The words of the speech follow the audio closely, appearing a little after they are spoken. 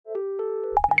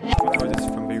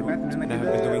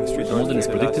London is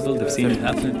predictable, they've seen it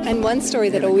happen. And one story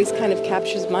that always kind of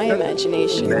captures my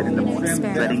imagination. The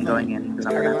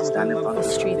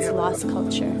streets lost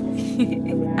culture.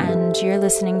 And you're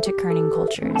listening to Kerning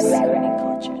Cultures.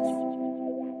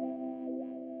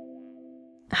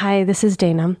 Hi, this is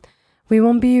Dana. We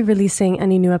won't be releasing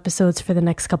any new episodes for the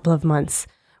next couple of months.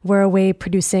 We're away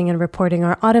producing and reporting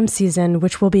our autumn season,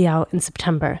 which will be out in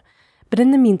September. But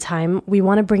in the meantime, we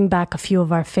want to bring back a few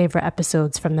of our favorite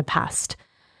episodes from the past.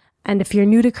 And if you're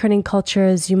new to Kerning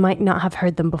Cultures, you might not have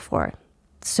heard them before.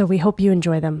 So we hope you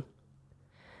enjoy them.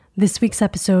 This week's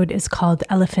episode is called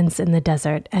Elephants in the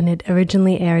Desert, and it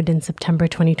originally aired in September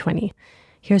 2020.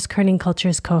 Here's Kerning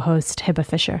Cultures co-host Hiba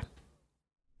Fisher.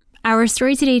 Our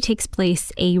story today takes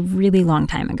place a really long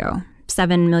time ago.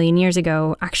 7 million years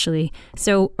ago, actually.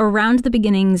 So around the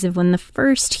beginnings of when the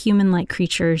first human-like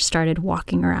creatures started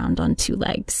walking around on two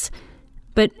legs.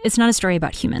 But it's not a story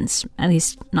about humans, at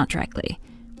least not directly.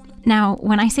 Now,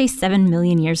 when I say 7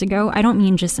 million years ago, I don't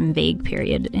mean just some vague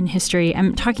period in history.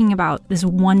 I'm talking about this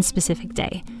one specific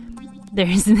day.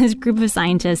 There's this group of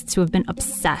scientists who have been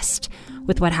obsessed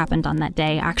with what happened on that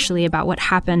day, actually about what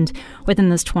happened within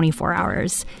those 24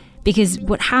 hours. Because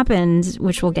what happened,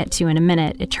 which we'll get to in a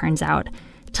minute, it turns out,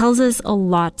 tells us a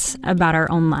lot about our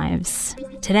own lives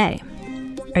today.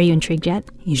 Are you intrigued yet?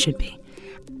 You should be.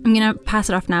 I'm going to pass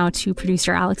it off now to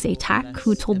producer Alex A. Tack,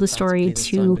 who told the story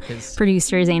to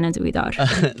producer Zaina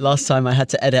Duidar. Last time I had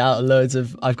to edit out loads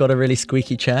of... I've got a really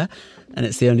squeaky chair, and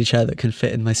it's the only chair that can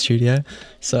fit in my studio.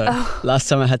 So last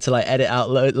time I had to edit out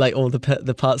all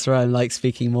the parts where I'm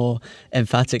speaking more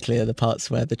emphatically are the parts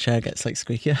where the chair gets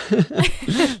squeakier.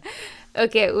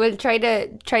 Okay, we'll try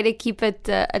to keep it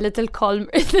a little calmer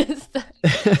this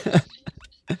time.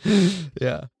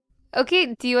 Yeah.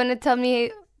 Okay, do you want to tell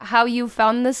me how you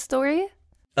found this story?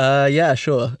 Yeah,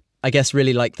 sure. I guess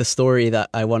really the story that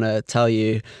I want to tell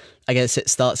you, I guess it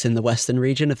starts in the western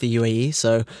region of the UAE.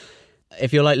 So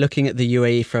if you're looking at the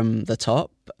UAE from the top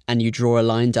and you draw a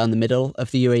line down the middle of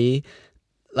the UAE,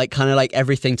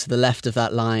 everything to the left of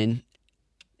that line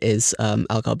is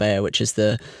Al Gharbeya, which is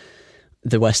the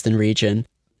western region.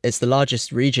 It's the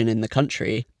largest region in the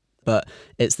country, but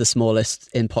it's the smallest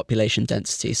in population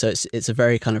density. So it's a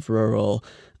very kind of rural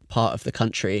part of the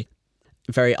country,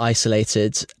 very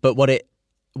isolated. But what it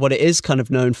is kind of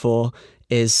known for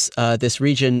is this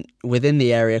region within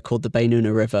the area called the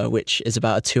Baynuna River, which is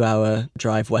about a 2-hour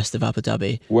drive west of Abu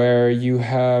Dhabi. Where you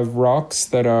have rocks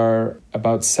that are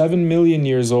about 7 million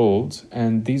years old,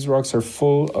 and these rocks are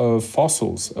full of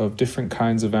fossils of different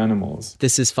kinds of animals.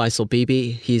 This is Faisal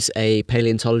Bibi. He's a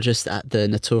paleontologist at the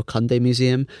Naturkunde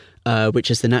Museum,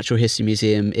 which is the Natural History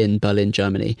Museum in Berlin,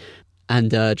 Germany.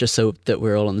 And just so that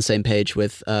we're all on the same page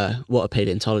with what a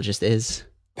paleontologist is.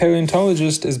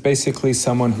 Paleontologist is basically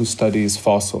someone who studies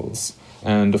fossils.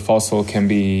 And a fossil can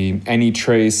be any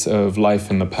trace of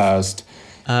life in the past.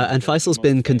 And Faisal's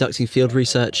been conducting field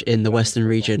research in the western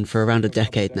region for around a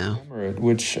decade now.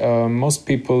 Which most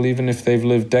people, even if they've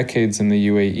lived decades in the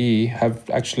UAE, have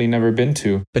actually never been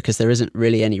to. Because there isn't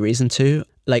really any reason to.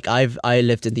 I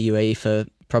lived in the UAE for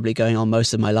probably going on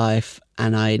most of my life,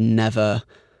 and I never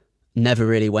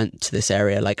really went to this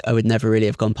area. I would never really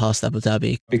have gone past Abu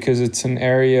Dhabi. Because it's an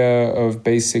area of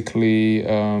basically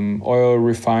oil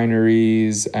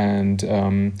refineries and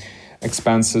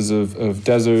expanses of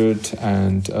desert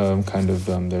and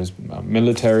there's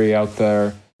military out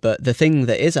there. But the thing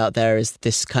that is out there is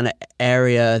this kind of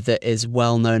area that is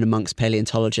well known amongst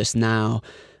paleontologists now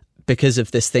because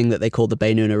of this thing that they call the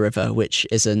Baynuna River, which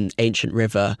is an ancient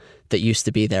river that used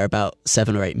to be there about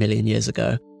 7 or 8 million years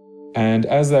ago. And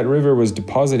as that river was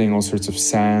depositing all sorts of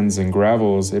sands and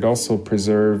gravels, it also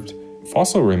preserved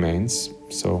fossil remains,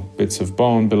 so bits of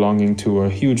bone belonging to a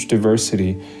huge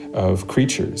diversity of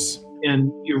creatures. And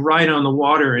you're right on the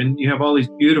water, and you have all these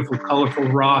beautiful, colorful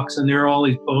rocks, and there are all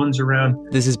these bones around.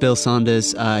 This is Bill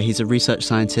Sanders. He's a research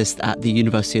scientist at the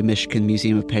University of Michigan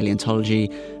Museum of Paleontology.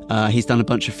 He's done a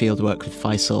bunch of field work with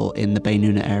Faisal in the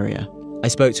Baynuna area. I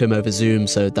spoke to him over Zoom,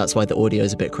 so that's why the audio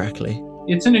is a bit crackly.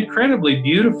 It's an incredibly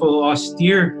beautiful,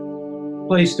 austere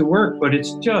place to work, but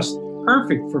it's just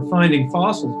perfect for finding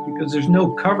fossils because there's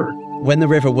no cover. When the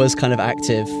river was kind of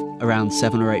active around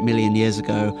 7 or 8 million years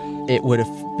ago, it would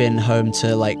have been home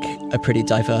to a pretty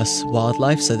diverse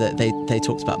wildlife. So that they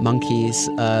talked about monkeys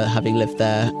having lived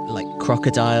there,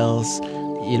 crocodiles,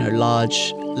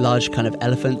 large kind of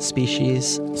elephant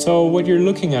species. So what you're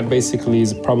looking at basically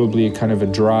is probably a kind of a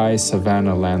dry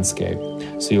savanna landscape.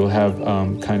 So you'll have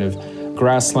kind of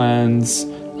grasslands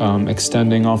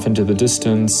extending off into the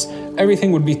distance.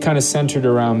 Everything would be kind of centered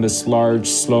around this large,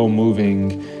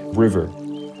 slow-moving river.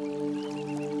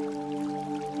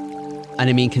 And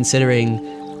I mean, considering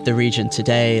the region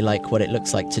today, like what it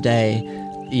looks like today,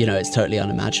 you know, it's totally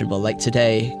unimaginable. Like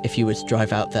today, if you were to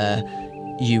drive out there,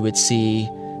 you would see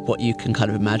what you can kind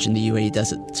of imagine the UAE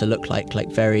desert to look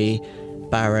like very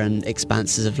barren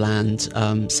expanses of land,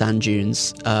 sand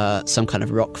dunes, some kind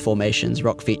of rock formations,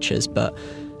 rock features, but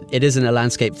it isn't a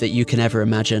landscape that you can ever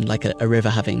imagine like a river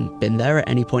having been there at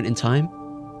any point in time.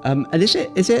 And is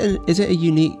it a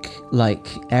unique like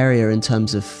area in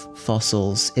terms of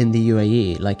fossils in the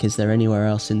UAE? Like, is there anywhere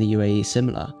else in the UAE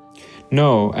similar?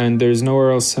 No, and there's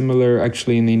nowhere else similar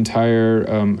actually in the entire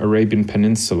Arabian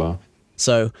Peninsula.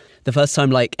 So the first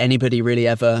time like anybody really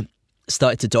ever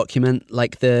started to document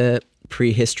like the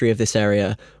prehistory of this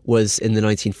area was in the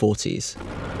 1940s.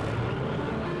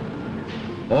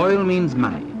 Oil means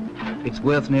money. It's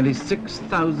worth nearly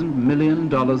 $6,000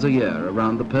 million a year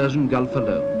around the Persian Gulf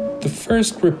alone. The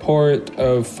first report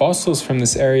of fossils from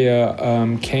this area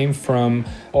came from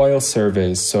oil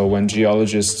surveys. So when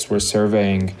geologists were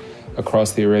surveying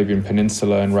across the Arabian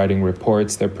Peninsula and writing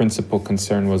reports, their principal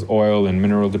concern was oil and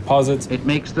mineral deposits. It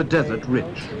makes the desert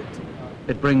rich.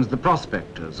 It brings the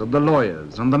prospectors and the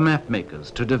lawyers and the map makers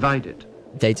to divide it.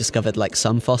 They discovered like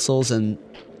some fossils and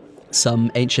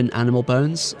some ancient animal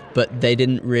bones, but they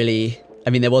didn't really, I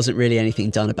mean, there wasn't really anything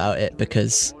done about it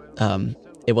because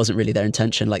it wasn't really their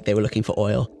intention, like they were looking for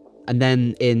oil. And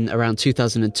then in around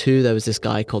 2002, there was this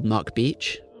guy called Mark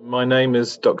Beach. My name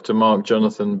is Dr. Mark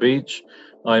Jonathan Beach.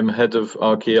 I'm head of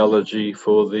archaeology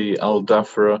for the Al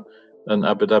Dhafra and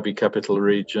Abu Dhabi capital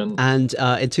region. And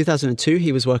in 2002,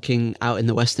 he was working out in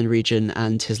the Western region,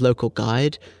 and his local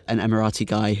guide, an Emirati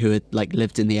guy who had like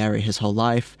lived in the area his whole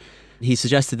life, he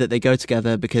suggested that they go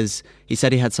together because he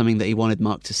said he had something that he wanted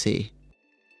Mark to see.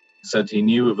 He said he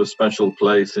knew of a special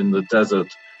place in the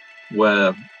desert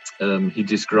where he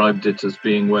described it as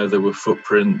being where there were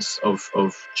footprints of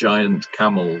giant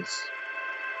camels.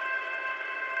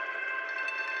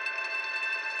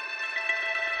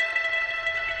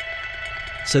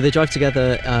 So they drive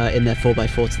together in their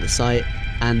 4x4 to the site,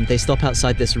 and they stop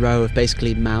outside this row of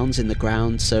basically mounds in the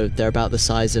ground. So they're about the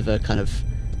size of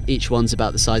each one's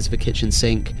about the size of a kitchen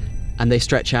sink, and they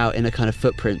stretch out in a kind of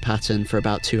footprint pattern for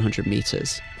about 200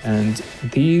 meters. And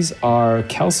these are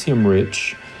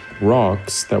calcium-rich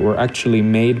rocks that were actually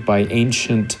made by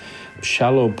ancient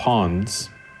shallow ponds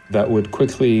that would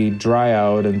quickly dry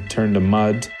out and turn to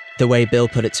mud. The way Bill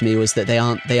put it to me was that they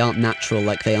aren't natural,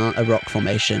 like they aren't a rock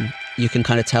formation. You can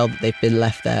kind of tell that they've been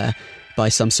left there by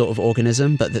some sort of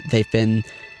organism, but that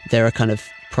they're a kind of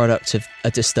product of a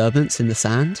disturbance in the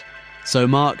sand. So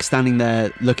Mark, standing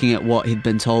there looking at what he'd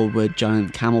been told were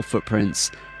giant camel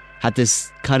footprints, had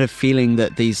this kind of feeling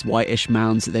that these whitish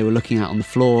mounds that they were looking at on the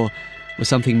floor were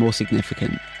something more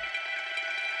significant.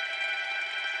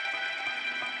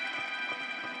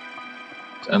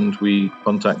 And we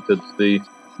contacted the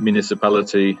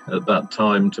municipality at that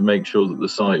time to make sure that the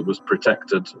site was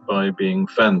protected by being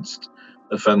fenced,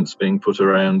 a fence being put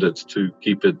around it to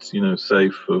keep it,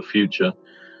 safe for future.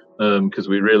 Because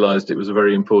we realized it was a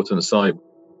very important site.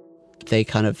 They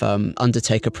kind of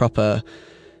undertake a proper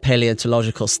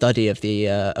paleontological study of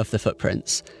the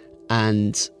footprints,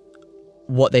 and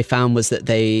what they found was that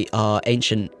they are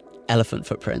ancient elephant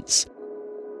footprints.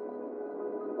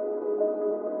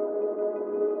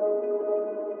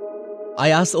 I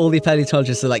asked all the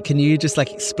paleontologists, can you just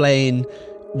explain,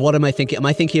 what am I thinking? Am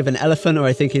I thinking of an elephant, or am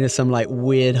I thinking of some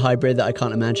weird hybrid that I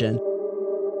can't imagine?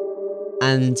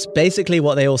 And basically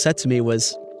what they all said to me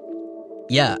was,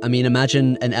 yeah, I mean,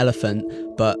 imagine an elephant,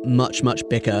 but much, much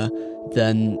bigger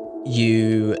than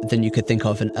you could think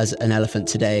of as an elephant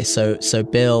today. So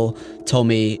Bill told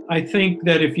me, I think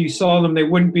that if you saw them, they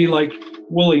wouldn't be like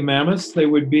woolly mammoths. They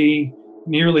would be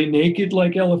nearly naked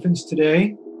like elephants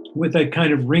today, with that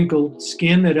kind of wrinkled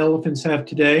skin that elephants have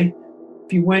today.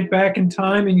 If you went back in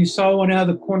time and you saw one out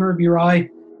of the corner of your eye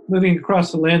moving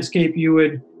across the landscape, you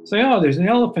would say, oh, there's an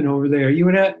elephant over there. You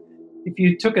would have, if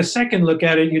you took a second look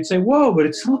at it, you'd say, whoa,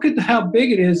 but look at how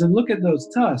big it is and look at those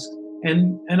tusks.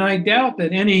 And I doubt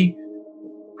that any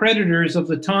predators of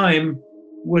the time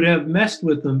would have messed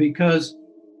with them because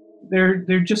they're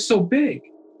just so big.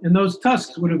 And those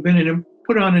tusks would have been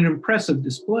put on an impressive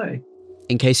display.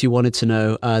 In case you wanted to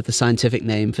know, the scientific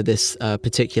name for this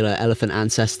particular elephant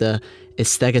ancestor is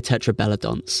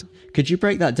Stegotetrabelodonts. Could you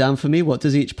break that down for me? What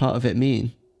does each part of it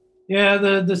mean? Yeah,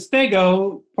 the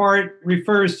stego part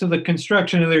refers to the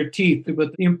construction of their teeth,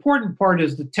 but the important part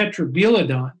is the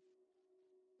tetrabelodont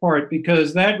part,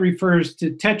 because that refers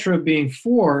to tetra being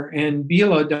 4 and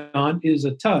belodont is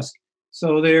a tusk.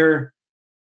 So they're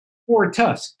 4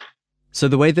 tusks. So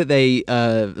the way that they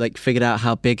figured out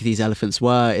how big these elephants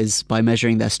were is by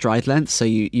measuring their stride length. So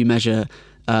you measure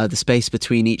the space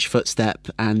between each footstep,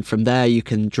 and from there you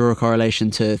can draw a correlation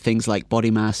to things like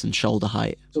body mass and shoulder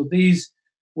height. So these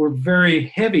were very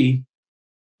heavy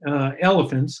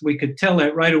elephants. We could tell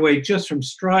that right away just from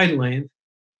stride length.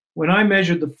 When I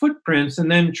measured the footprints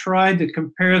and then tried to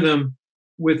compare them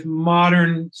with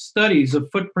modern studies of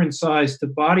footprint size to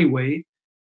body weight,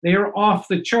 they are off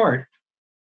the chart.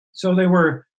 So they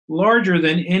were larger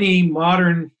than any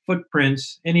modern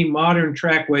footprints, any modern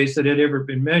trackways that had ever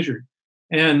been measured.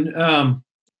 And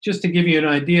just to give you an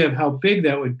idea of how big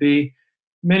that would be,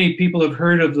 many people have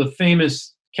heard of the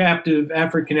famous captive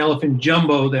African elephant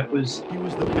Jumbo He was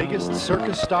the biggest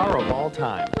circus star of all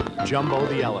time, Jumbo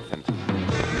the elephant.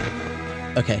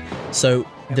 Okay, so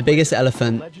the biggest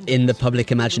elephant in the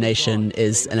public imagination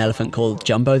is an elephant called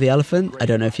Jumbo the elephant. I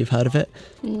don't know if you've heard of it.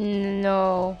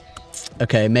 No.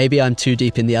 Okay, maybe I'm too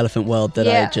deep in the elephant world that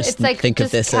I just think of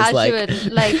this casual, as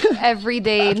like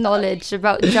everyday knowledge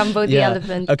about Jumbo the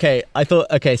elephant. Okay,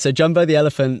 so Jumbo the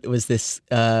elephant was this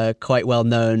quite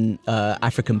well-known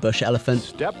African bush elephant.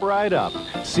 Step right up.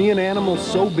 See an animal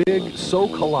so big, so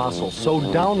colossal, so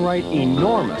downright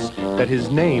enormous that his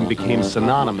name became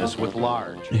synonymous with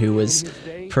large. Who was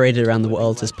paraded around the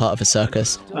world as part of a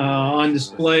circus. On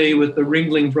display with the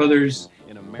Ringling Brothers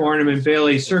Barnum and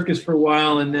Bailey circus for a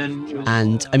while, and then...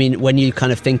 And, I mean, when you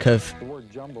kind of think of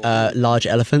large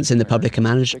elephants in the public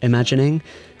imagining,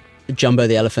 Jumbo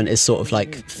the elephant is sort of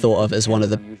like thought of as one of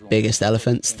the biggest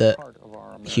elephants that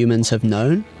humans have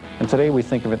known. And today we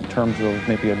think of it in terms of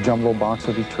maybe a jumbo box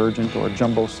of detergent or a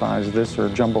jumbo size this or a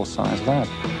jumbo size that.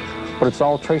 But it's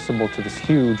all traceable to this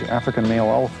huge African male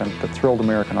elephant that thrilled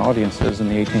American audiences in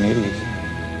the 1880s.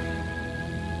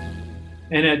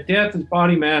 And at death, his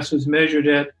body mass was measured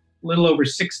at a little over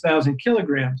 6,000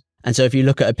 kilograms. And so if you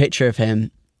look at a picture of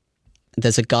him,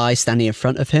 there's a guy standing in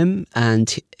front of him,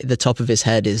 and the top of his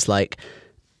head is like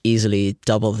easily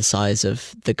double the size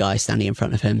of the guy standing in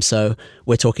front of him. So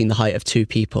we're talking the height of two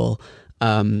people.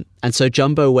 And so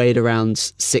Jumbo weighed around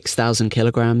 6,000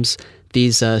 kilograms.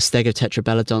 These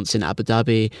Stegotetrabelodonts in Abu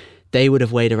Dhabi, they would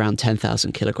have weighed around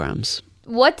 10,000 kilograms.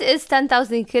 What is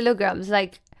 10,000 kilograms?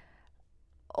 Like,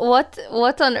 what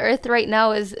on earth right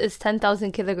now is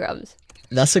 10,000 kilograms?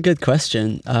 That's a good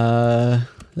question.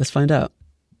 Let's find out.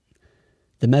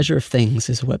 The Measure of Things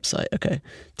is a website. Okay.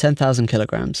 10,000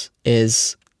 kilograms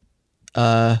is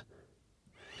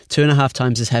 2.5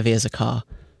 times as heavy as a car,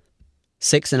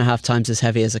 6.5 times as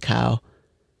heavy as a cow,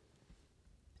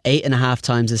 8.5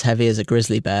 times as heavy as a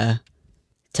grizzly bear,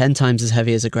 10 times as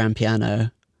heavy as a grand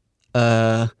piano,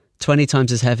 20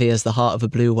 times as heavy as the heart of a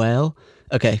blue whale.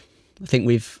 Okay. I think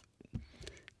we've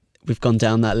gone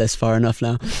down that list far enough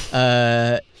now.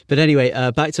 But anyway,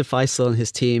 back to Faisal and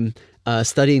his team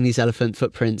studying these elephant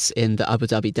footprints in the Abu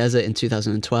Dhabi desert in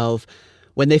 2012.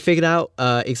 When they figured out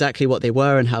exactly what they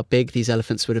were and how big these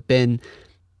elephants would have been,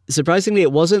 surprisingly,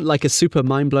 it wasn't like a super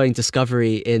mind-blowing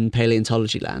discovery in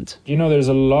paleontology land. You know, there's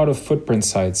a lot of footprint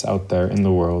sites out there in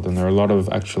the world, and there are a lot of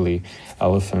actually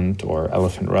elephant or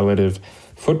elephant relative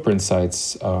footprint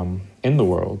sites in the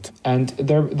world, and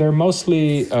they're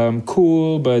mostly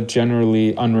cool but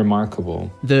generally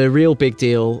unremarkable. The real big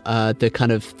deal, the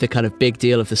kind of big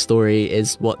deal of the story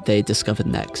is what they discovered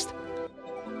next.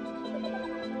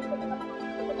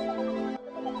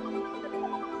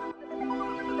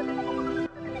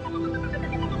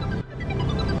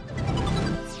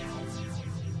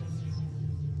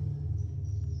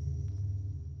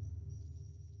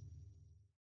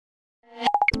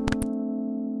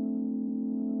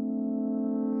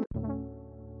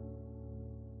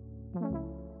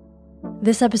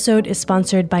 This episode is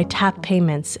sponsored by Tap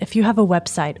Payments. If you have a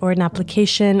website or an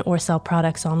application or sell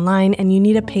products online and you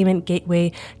need a payment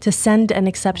gateway to send and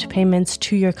accept payments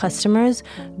to your customers,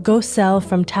 GoSell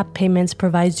from Tap Payments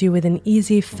provides you with an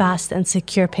easy, fast, and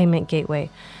secure payment gateway.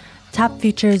 Tap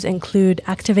features include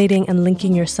activating and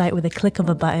linking your site with a click of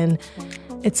a button.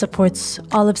 It supports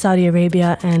all of Saudi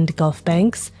Arabia and Gulf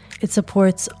banks. It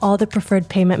supports all the preferred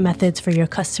payment methods for your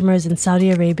customers in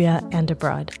Saudi Arabia and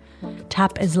abroad.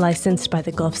 Tap is licensed by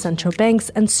the Gulf Central Banks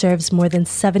and serves more than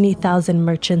 70,000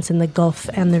 merchants in the Gulf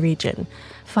and the region.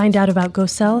 Find out about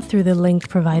GoSell through the link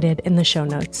provided in the show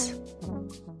notes.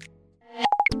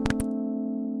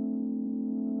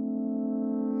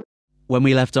 When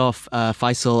we left off,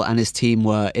 Faisal and his team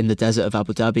were in the desert of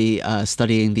Abu Dhabi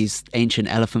studying these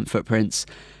ancient elephant footprints.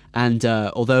 And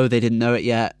although they didn't know it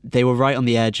yet, they were right on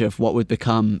the edge of what would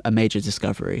become a major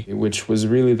discovery. Which was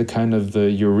really the kind of the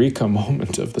eureka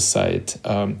moment of the site.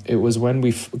 It was when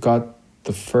we got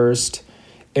the first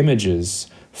images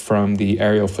from the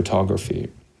aerial photography.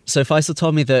 So Faisal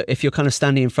told me that if you're kind of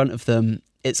standing in front of them,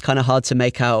 it's kind of hard to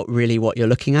make out really what you're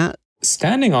looking at.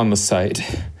 Standing on the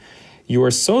site, you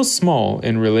are so small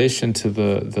in relation to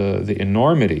the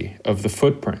enormity of the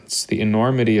footprints, the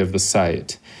enormity of the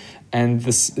site, and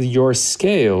your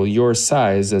scale, your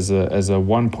size as a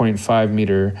 1.5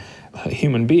 meter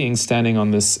human being standing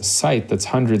on this site that's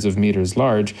hundreds of meters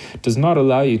large does not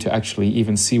allow you to actually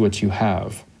even see what you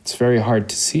have. It's very hard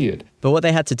to see it. But what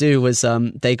they had to do was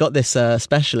they got this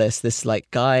specialist, this like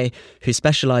guy who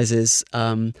specializes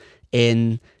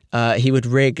in, he would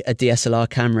rig a DSLR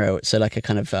camera, so like a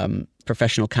kind of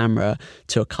professional camera,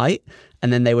 to a kite,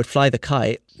 and then they would fly the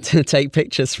kite to take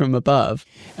pictures from above.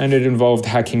 And it involved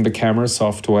hacking the camera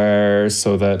software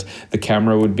so that the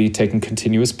camera would be taking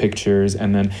continuous pictures,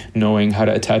 and then knowing how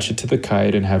to attach it to the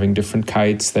kite and having different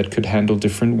kites that could handle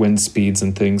different wind speeds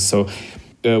and things. So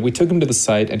we took him to the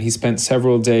site, and he spent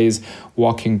several days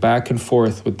walking back and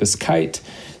forth with this kite,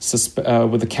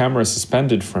 with the camera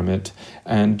suspended from it,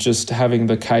 and just having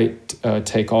the kite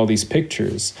take all these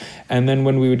pictures. And then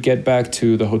when we would get back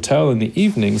to the hotel in the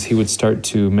evenings, he would start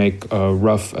to make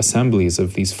rough assemblies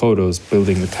of these photos,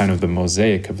 building the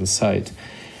mosaic of the site.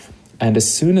 And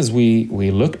as soon as we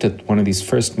looked at one of these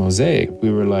first mosaic,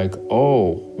 we were like,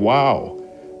 oh, wow,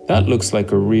 that looks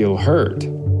like a real herd.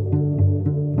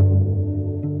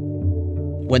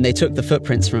 When they took the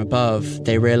footprints from above,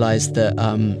 they realized that,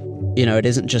 it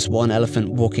isn't just one elephant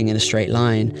walking in a straight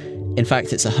line. In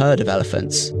fact, it's a herd of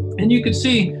elephants. And you could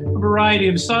see a variety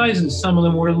of sizes. Some of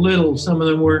them were little, some of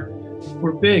them were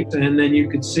big. And then you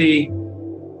could see,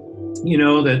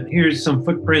 that here's some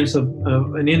footprints of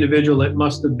an individual that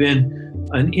must have been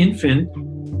an infant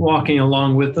walking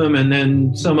along with them. And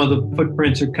then some of the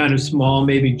footprints are kind of small,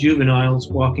 maybe juveniles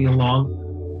walking along.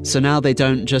 So now they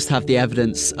don't just have the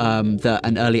evidence that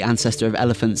an early ancestor of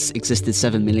elephants existed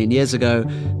 7 million years ago,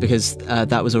 because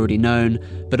that was already known,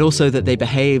 but also that they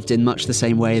behaved in much the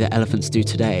same way that elephants do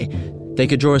today. They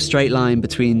could draw a straight line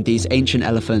between these ancient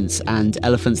elephants and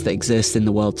elephants that exist in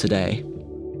the world today.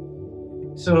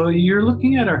 So you're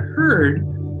looking at a herd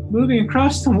moving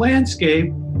across the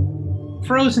landscape,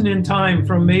 frozen in time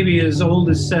from maybe as old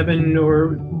as 7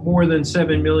 or more than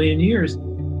 7 million years.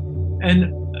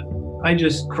 And I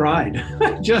just cried.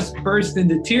 I just burst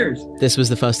into tears. This was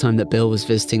the first time that Bill was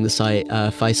visiting the site.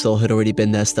 Faisal had already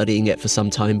been there studying it for some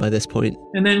time by this point.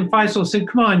 And then Faisal said,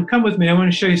 come with me. I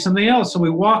want to show you something else. So we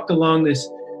walked along this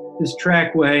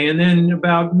trackway, and then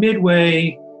about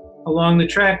midway along the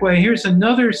trackway, here's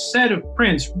another set of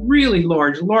prints, really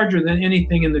large, larger than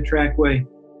anything in the trackway,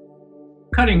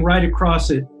 cutting right across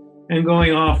it and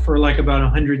going off for like about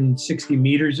 160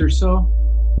 meters or so.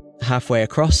 Halfway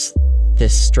across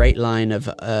this straight line of,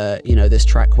 this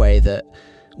trackway that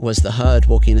was the herd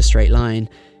walking in a straight line,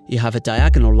 you have a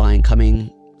diagonal line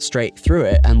coming straight through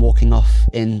it and walking off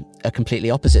in a completely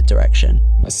opposite direction.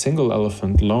 A single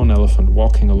elephant, lone elephant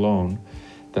walking alone,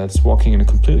 that's walking in a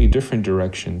completely different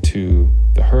direction to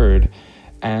the herd,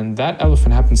 and that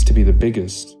elephant happens to be the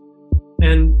biggest.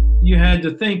 And you had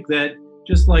to think that,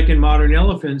 just like in modern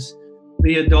elephants,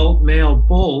 the adult male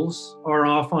bulls are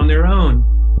off on their own.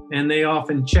 And they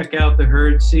often check out the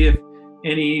herd, see if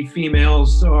any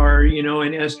females are, in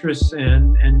estrus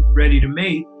and ready to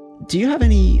mate. Do you have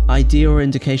any idea or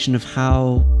indication of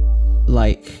how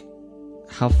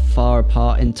far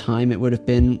apart in time it would have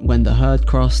been when the herd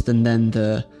crossed and then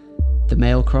the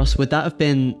male crossed? Would that have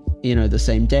been, the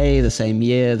same day, the same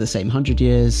year, the same 100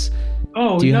 years?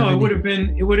 Oh, no, it would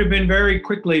have been very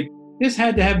quickly. This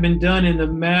had to have been done in a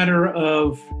matter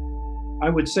of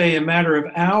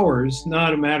hours,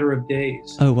 not a matter of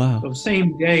days. Oh, wow. So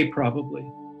same day, probably.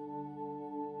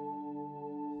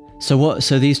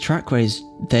 So these trackways,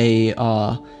 they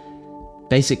are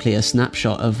basically a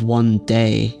snapshot of one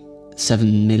day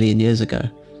 7 million years ago.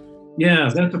 Yeah,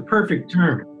 that's a perfect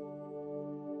term.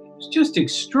 It's just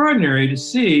extraordinary to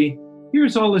see.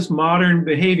 Here's all this modern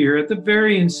behavior at the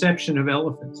very inception of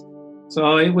elephants.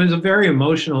 So it was a very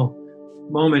emotional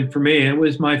moment for me. It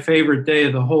was my favorite day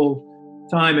of the whole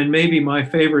time, and maybe my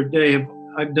favorite day.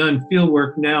 I've done field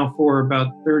work now for about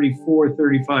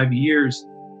 35 years.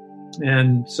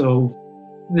 And so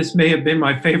this may have been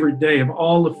my favorite day of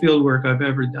all the field work I've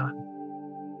ever done.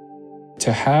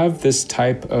 To have this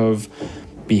type of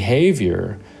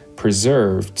behavior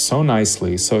preserved so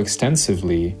nicely, so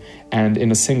extensively, and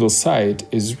in a single site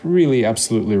is really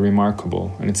absolutely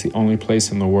remarkable. And it's the only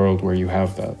place in the world where you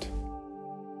have that.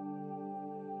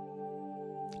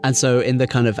 And so in the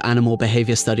kind of animal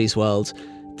behavior studies world,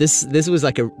 this was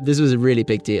a really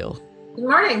big deal. Good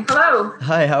morning. Hello.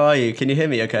 Hi, how are you? Can you hear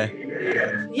me okay?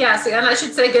 Yes, and I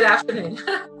should say good afternoon.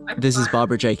 This is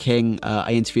Barbara J. King.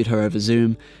 I interviewed her over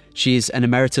Zoom. She's an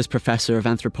emeritus professor of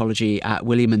anthropology at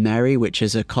William and Mary, which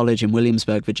is a college in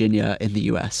Williamsburg, Virginia, in the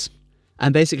US.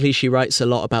 And basically, she writes a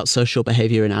lot about social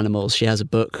behavior in animals. She has a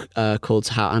book called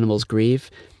How Animals Grieve.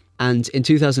 And in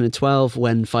 2012,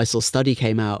 when Faisal's study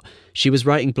came out, she was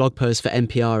writing blog posts for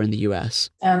NPR in the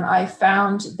US. And I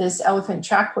found this elephant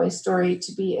trackway story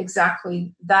to be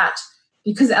exactly that,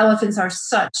 because elephants are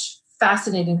such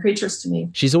fascinating creatures to me.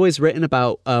 She's always written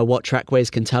about what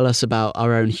trackways can tell us about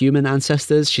our own human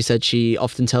ancestors. She said she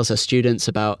often tells her students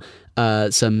about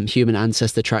some human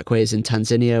ancestor trackways in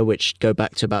Tanzania, which go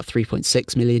back to about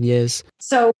 3.6 million years.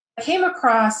 So I came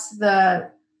across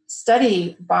the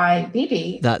study by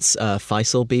Beebe. That's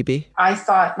Faisal Beebe. I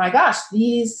thought, my gosh,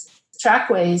 these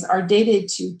trackways are dated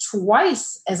to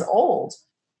twice as old,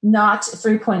 not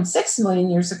 3.6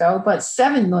 million years ago, but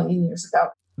 7 million years ago.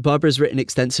 Barbara's written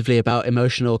extensively about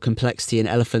emotional complexity in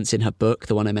elephants in her book,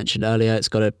 the one I mentioned earlier. It's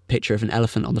got a picture of an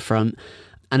elephant on the front,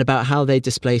 and about how they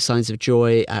display signs of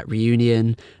joy at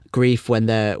reunion, grief when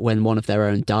one of their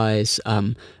own dies,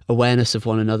 awareness of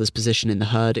one another's position in the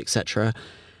herd, etc.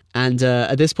 And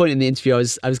at this point in the interview,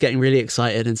 I was getting really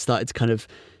excited and started to kind of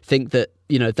think that,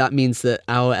 that means that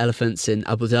our elephants in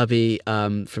Abu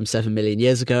Dhabi from 7 million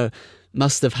years ago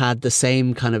must have had the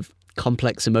same kind of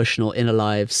complex emotional inner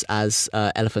lives as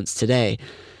elephants today.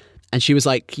 And she was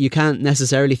like, you can't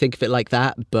necessarily think of it like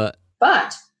that, but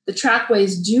the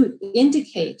trackways do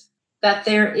indicate that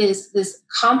there is this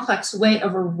complex way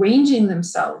of arranging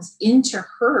themselves into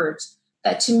herds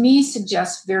that to me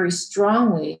suggests very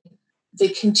strongly the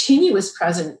continuous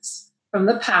presence from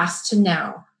the past to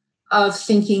now of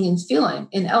thinking and feeling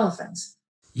in elephants.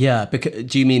 Yeah,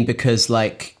 do you mean because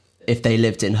like if they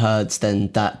lived in herds,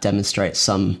 then that demonstrates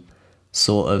some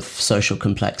sort of social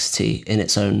complexity in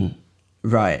its own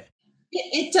right?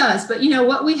 It does, but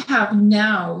what we have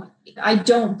now, I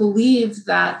don't believe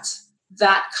that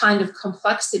kind of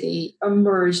complexity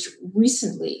emerged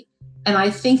recently. And I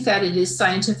think that it is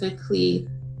scientifically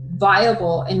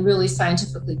viable and really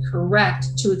scientifically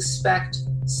correct to expect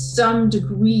some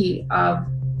degree of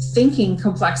thinking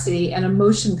complexity and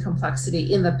emotion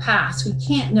complexity in the past. We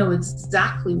can't know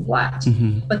exactly what,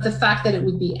 but the fact that it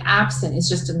would be absent is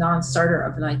just a non-starter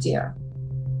of an idea.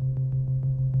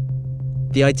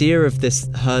 The idea of this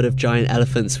herd of giant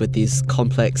elephants with these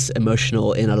complex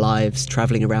emotional inner lives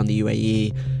traveling around the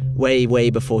UAE way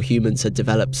before humans had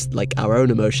developed like our own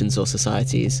emotions or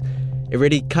societies, it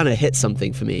really kind of hit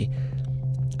something for me.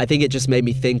 I think it just made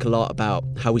me think a lot about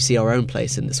how we see our own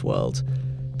place in this world.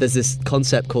 There's this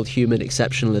concept called human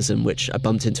exceptionalism, which I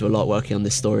bumped into a lot working on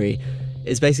this story.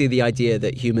 It's basically the idea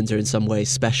that humans are in some way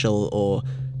special, or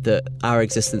that our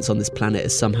existence on this planet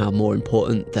is somehow more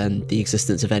important than the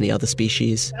existence of any other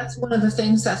species. That's one of the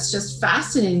things that's just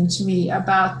fascinating to me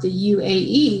about the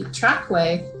UAE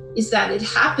trackway, is that it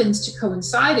happens to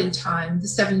coincide in time, the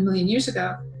 7 million years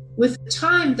ago, with the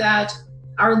time that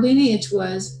our lineage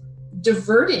was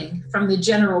diverting from the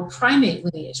general primate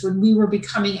lineage, when we were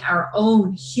becoming our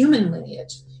own human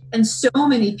lineage. And so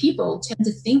many people tend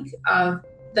to think of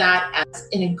that as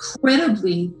an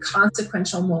incredibly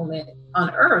consequential moment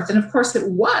on Earth. And of course it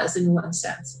was in one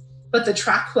sense. But the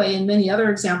trackway and many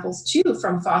other examples too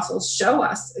from fossils show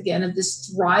us again of this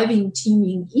thriving,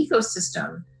 teeming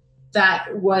ecosystem that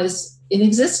was in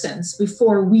existence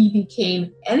before we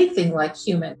became anything like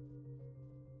human.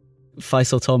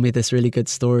 Faisal told me this really good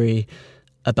story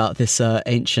about this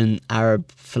ancient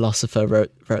Arab philosopher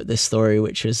wrote this story,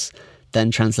 which was then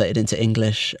translated into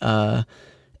English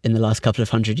in the last couple of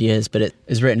hundred years, but it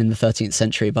is written in the 13th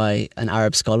century by an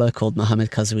Arab scholar called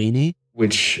Muhammad Qazwini.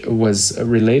 Which was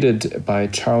related by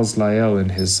Charles Lyell in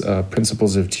his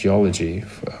Principles of Geology,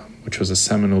 which was a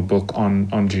seminal book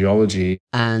on geology.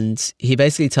 And he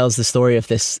basically tells the story of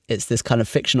this kind of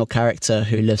fictional character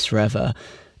who lives forever.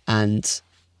 And,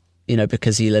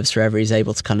 because he lives forever, he's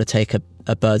able to kind of take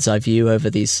a bird's eye view over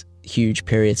these huge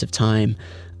periods of time.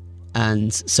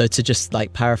 And so to just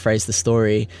like paraphrase the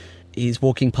story, he's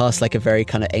walking past like a very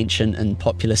kind of ancient and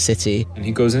popular city. And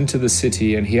he goes into the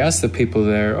city and he asks the people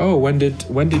there, oh, when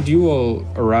did you all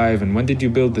arrive and when did you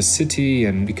build the city?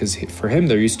 And because for him,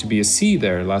 there used to be a sea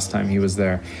there last time he was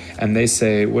there. And they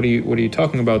say, what are you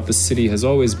talking about? The city has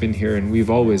always been here and we've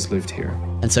always lived here.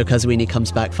 And so Qazwini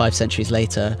comes back 5 centuries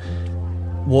later,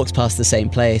 walks past the same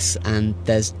place, and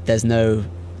there's no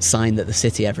sign that the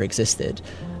city ever existed.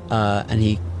 And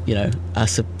he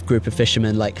asks a group of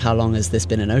fishermen, like, how long has this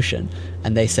been an ocean?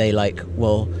 And they say, like,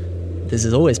 well, this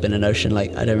has always been an ocean.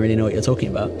 Like, I don't really know what you're talking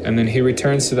about. And then he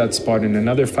returns to that spot in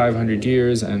another 500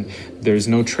 years, and there's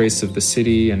no trace of the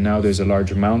city, and now there's a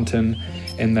large mountain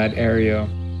in that area.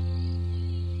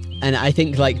 And I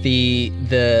think like the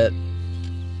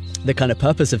kind of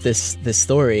purpose of this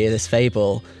story, this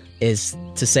fable, is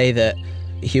to say that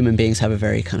human beings have a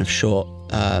very kind of short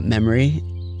memory.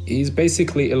 He's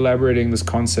basically elaborating this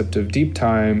concept of deep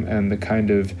time and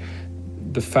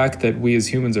the fact that we as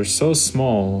humans are so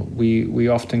small, we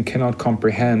often cannot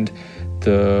comprehend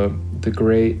the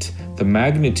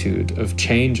magnitude of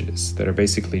changes that are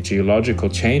basically geological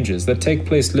changes that take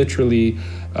place literally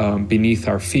beneath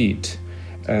our feet.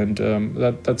 And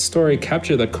that story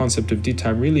captured that concept of deep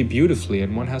time really beautifully,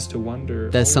 and one has to wonder...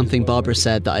 There's something Barbara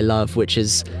said that I love, which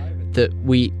is that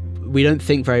we don't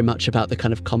think very much about the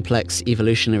kind of complex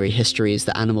evolutionary histories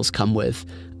that animals come with.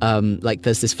 Like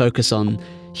there's this focus on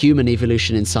human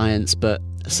evolution in science, but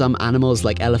some animals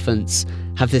like elephants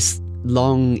have this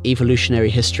long evolutionary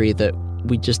history that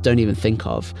we just don't even think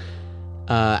of.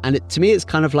 And to me, it's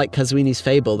kind of like Qazwini's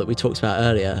fable that we talked about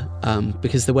earlier,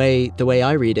 because the way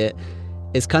I read it,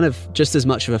 it's kind of just as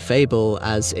much of a fable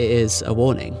as it is a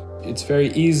warning. It's very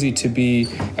easy to be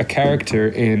a character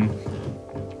in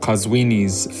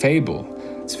Qazwini's fable.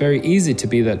 It's very easy to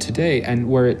be that today, and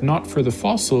were it not for the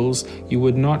fossils, you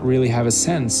would not really have a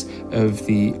sense of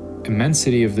the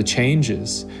immensity of the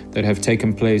changes that have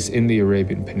taken place in the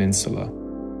Arabian Peninsula.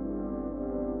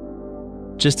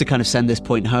 Just to kind of send this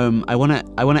point home, I want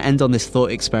to end on this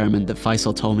thought experiment that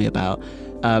Faisal told me about.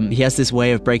 He has this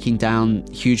way of breaking down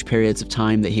huge periods of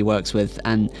time that he works with,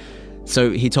 and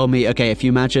so he told me, okay, if you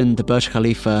imagine the Burj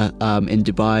Khalifa in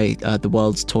Dubai, the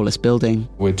world's tallest building,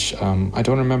 which I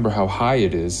don't remember how high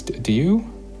it is. Do you?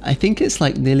 I think it's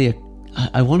like nearly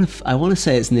I want to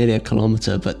say it's nearly a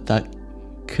kilometer, but that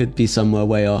could be somewhere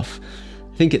way off.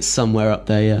 I think it's somewhere up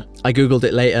there, yeah. I googled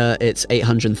it later. It's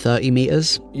 830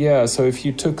 meters. Yeah, so if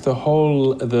you took the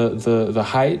whole the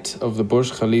height of the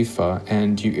Burj Khalifa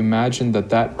and you imagine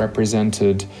that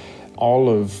represented all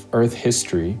of Earth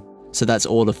history. So that's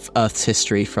all of Earth's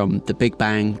history from the Big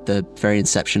Bang, the very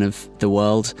inception of the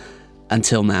world,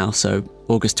 until now, so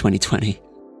August 2020.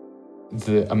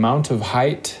 The amount of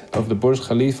height of the Burj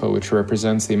Khalifa, which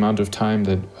represents the amount of time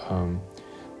that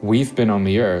we've been on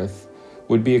the Earth,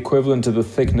 would be equivalent to the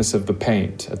thickness of the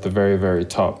paint at the very, very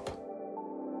top.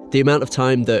 The amount of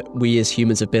time that we as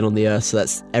humans have been on the Earth, so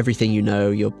that's everything you know,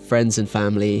 your friends and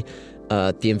family,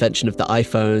 the invention of the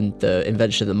iPhone, the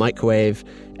invention of the microwave,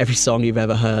 every song you've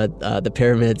ever heard, the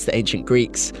pyramids, the ancient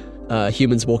Greeks,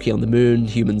 humans walking on the moon,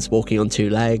 humans walking on two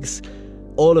legs.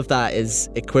 All of that is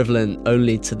equivalent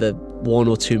only to the 1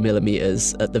 or 2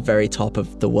 millimeters at the very top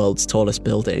of the world's tallest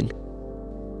building.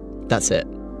 That's it.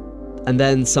 And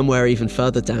then somewhere even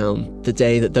further down, the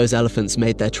day that those elephants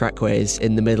made their trackways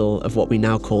in the middle of what we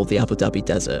now call the Abu Dhabi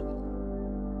Desert.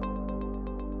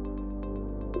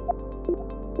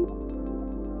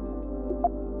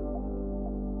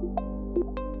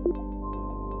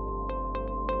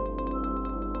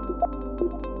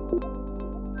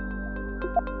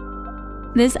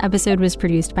 This episode was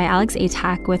produced by Alex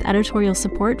Atack with editorial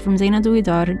support from Zaina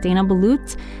Douidar, Dana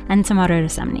Balut, and Tamara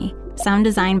Rasamni. Sound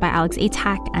design by Alex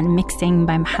Atack and mixing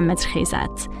by Mohammed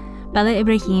Khizat. Bella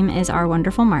Ibrahim is our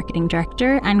wonderful marketing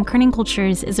director, and Kerning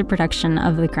Cultures is a production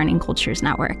of the Kerning Cultures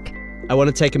Network. I want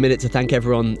to take a minute to thank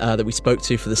everyone that we spoke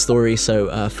to for the story. So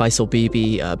Faisal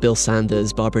Bibi, Bill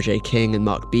Sanders, Barbara J. King, and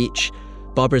Mark Beach.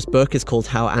 Barbara's book is called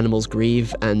How Animals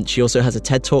Grieve, and she also has a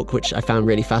TED Talk, which I found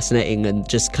really fascinating and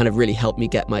just kind of really helped me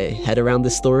get my head around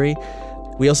this story.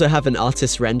 We also have an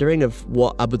artist's rendering of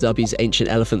what Abu Dhabi's ancient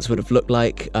elephants would have looked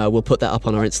like. We'll put that up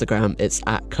on our Instagram. It's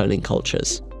 @Kerning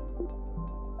Cultures.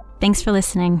 Thanks for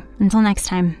listening. Until next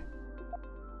time.